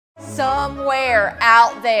Somewhere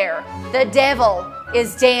out there, the devil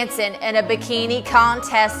is dancing in a bikini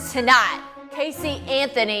contest tonight. Casey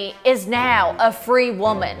Anthony is now a free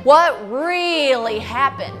woman. What really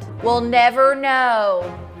happened? We'll never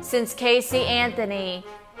know, since Casey Anthony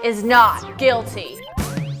is not guilty.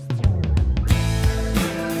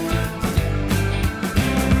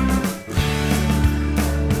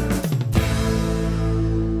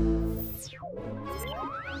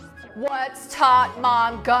 What's Tot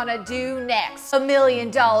Mom gonna do next? $1 million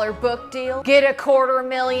book deal? Get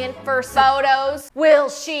 $250,000 for photos? Will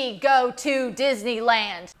she go to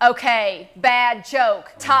Disneyland? Okay, bad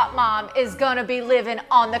joke. Tot Mom is gonna be living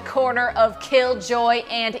on the corner of Killjoy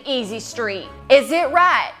and Easy Street. Is it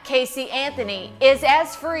right Casey Anthony is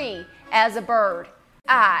as free as a bird?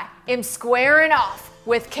 I am squaring off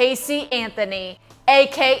with Casey Anthony,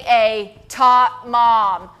 aka Tot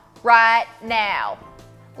Mom, right now.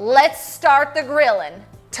 Let's start the grilling.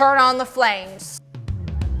 Turn on the flames.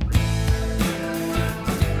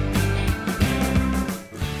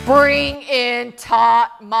 Bring in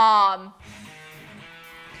Tot Mom.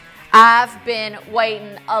 I've been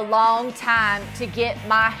waiting a long time to get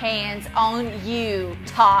my hands on you,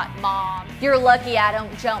 Tot Mom. You're lucky I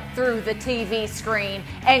don't jump through the TV screen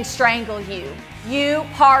and strangle you. You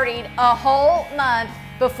partied a whole month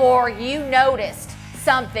before you noticed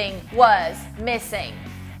something was missing.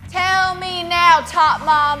 Tell me now, Tot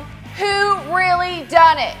Mom, who really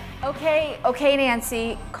done it? Okay,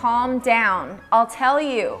 Nancy, calm down. I'll tell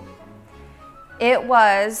you. It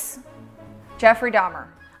was Jeffrey Dahmer.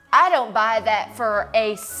 I don't buy that for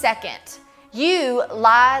a second. You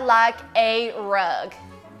lie like a rug.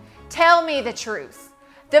 Tell me the truth.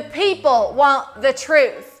 The people want the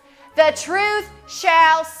truth. The truth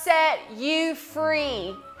shall set you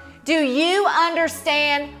free. Do you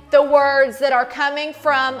understand the words that are coming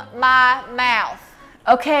from my mouth?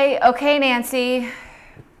 Okay, Nancy.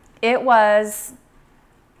 It was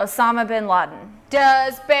Osama bin Laden.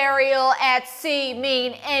 Does burial at sea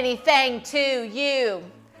mean anything to you?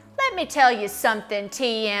 Let me tell you something,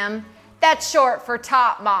 TM. That's short for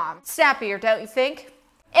Tot Mom. Snappier, don't you think?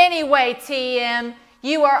 Anyway, TM,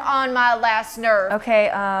 you are on my last nerve.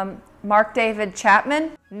 Okay, Mark David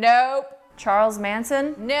Chapman? Nope. Charles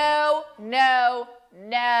Manson? No.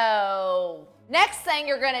 Next thing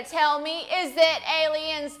you're gonna tell me is that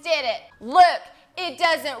aliens did it. Look, it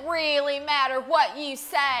doesn't really matter what you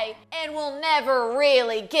say, and we'll never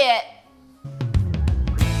really get.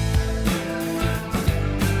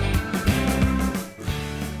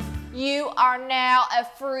 You are now a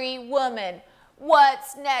free woman.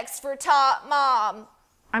 What's next for Tot Mom?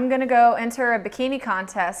 I'm gonna go enter a bikini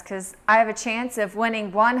contest because I have a chance of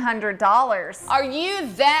winning $100. Are you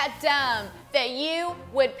that dumb that you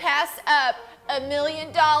would pass up $1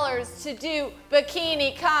 million to do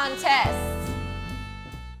bikini contests?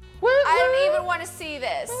 Woo, I don't even want to see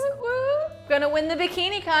this. Woo. Gonna win the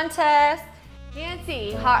bikini contest.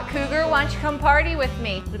 Nancy, hot cougar, why don't you come party with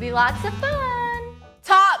me? It'll be lots of fun.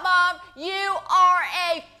 Tot Mom, you are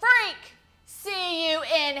a freak. See you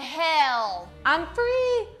in hell. I'm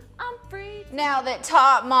free. Now that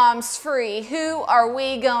Tot Mom's free, who are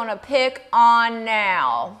we gonna pick on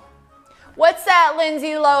now? What's that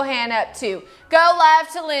Lindsay Lohan up to? Go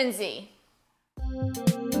live to Lindsay.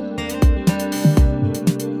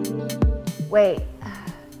 Wait,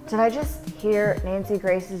 did I just hear Nancy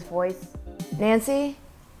Grace's voice? Nancy,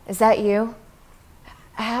 is that you?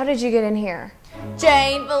 How did you get in here?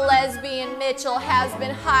 Jane the lesbian Mitchell has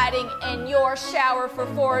been hiding in your shower for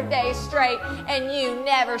 4 days straight and you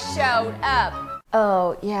never showed up.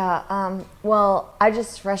 Oh, yeah, well, I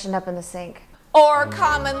just freshened up in the sink. Or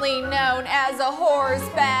commonly known as a whore's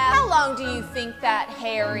bath. How long do you think that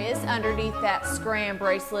hair is underneath that scram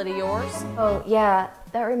bracelet of yours? Oh, yeah,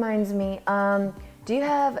 that reminds me, do you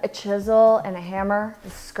have a chisel and a hammer? The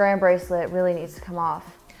scram bracelet really needs to come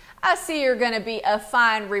off. I see you're gonna be a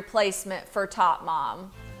fine replacement for Tot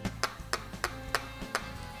Mom.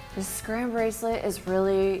 This scram bracelet is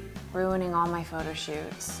really ruining all my photo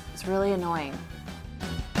shoots. It's really annoying.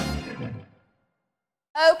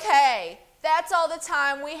 Okay, that's all the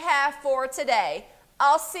time we have for today.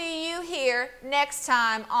 I'll see you here next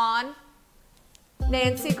time on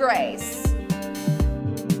Nancy Grace.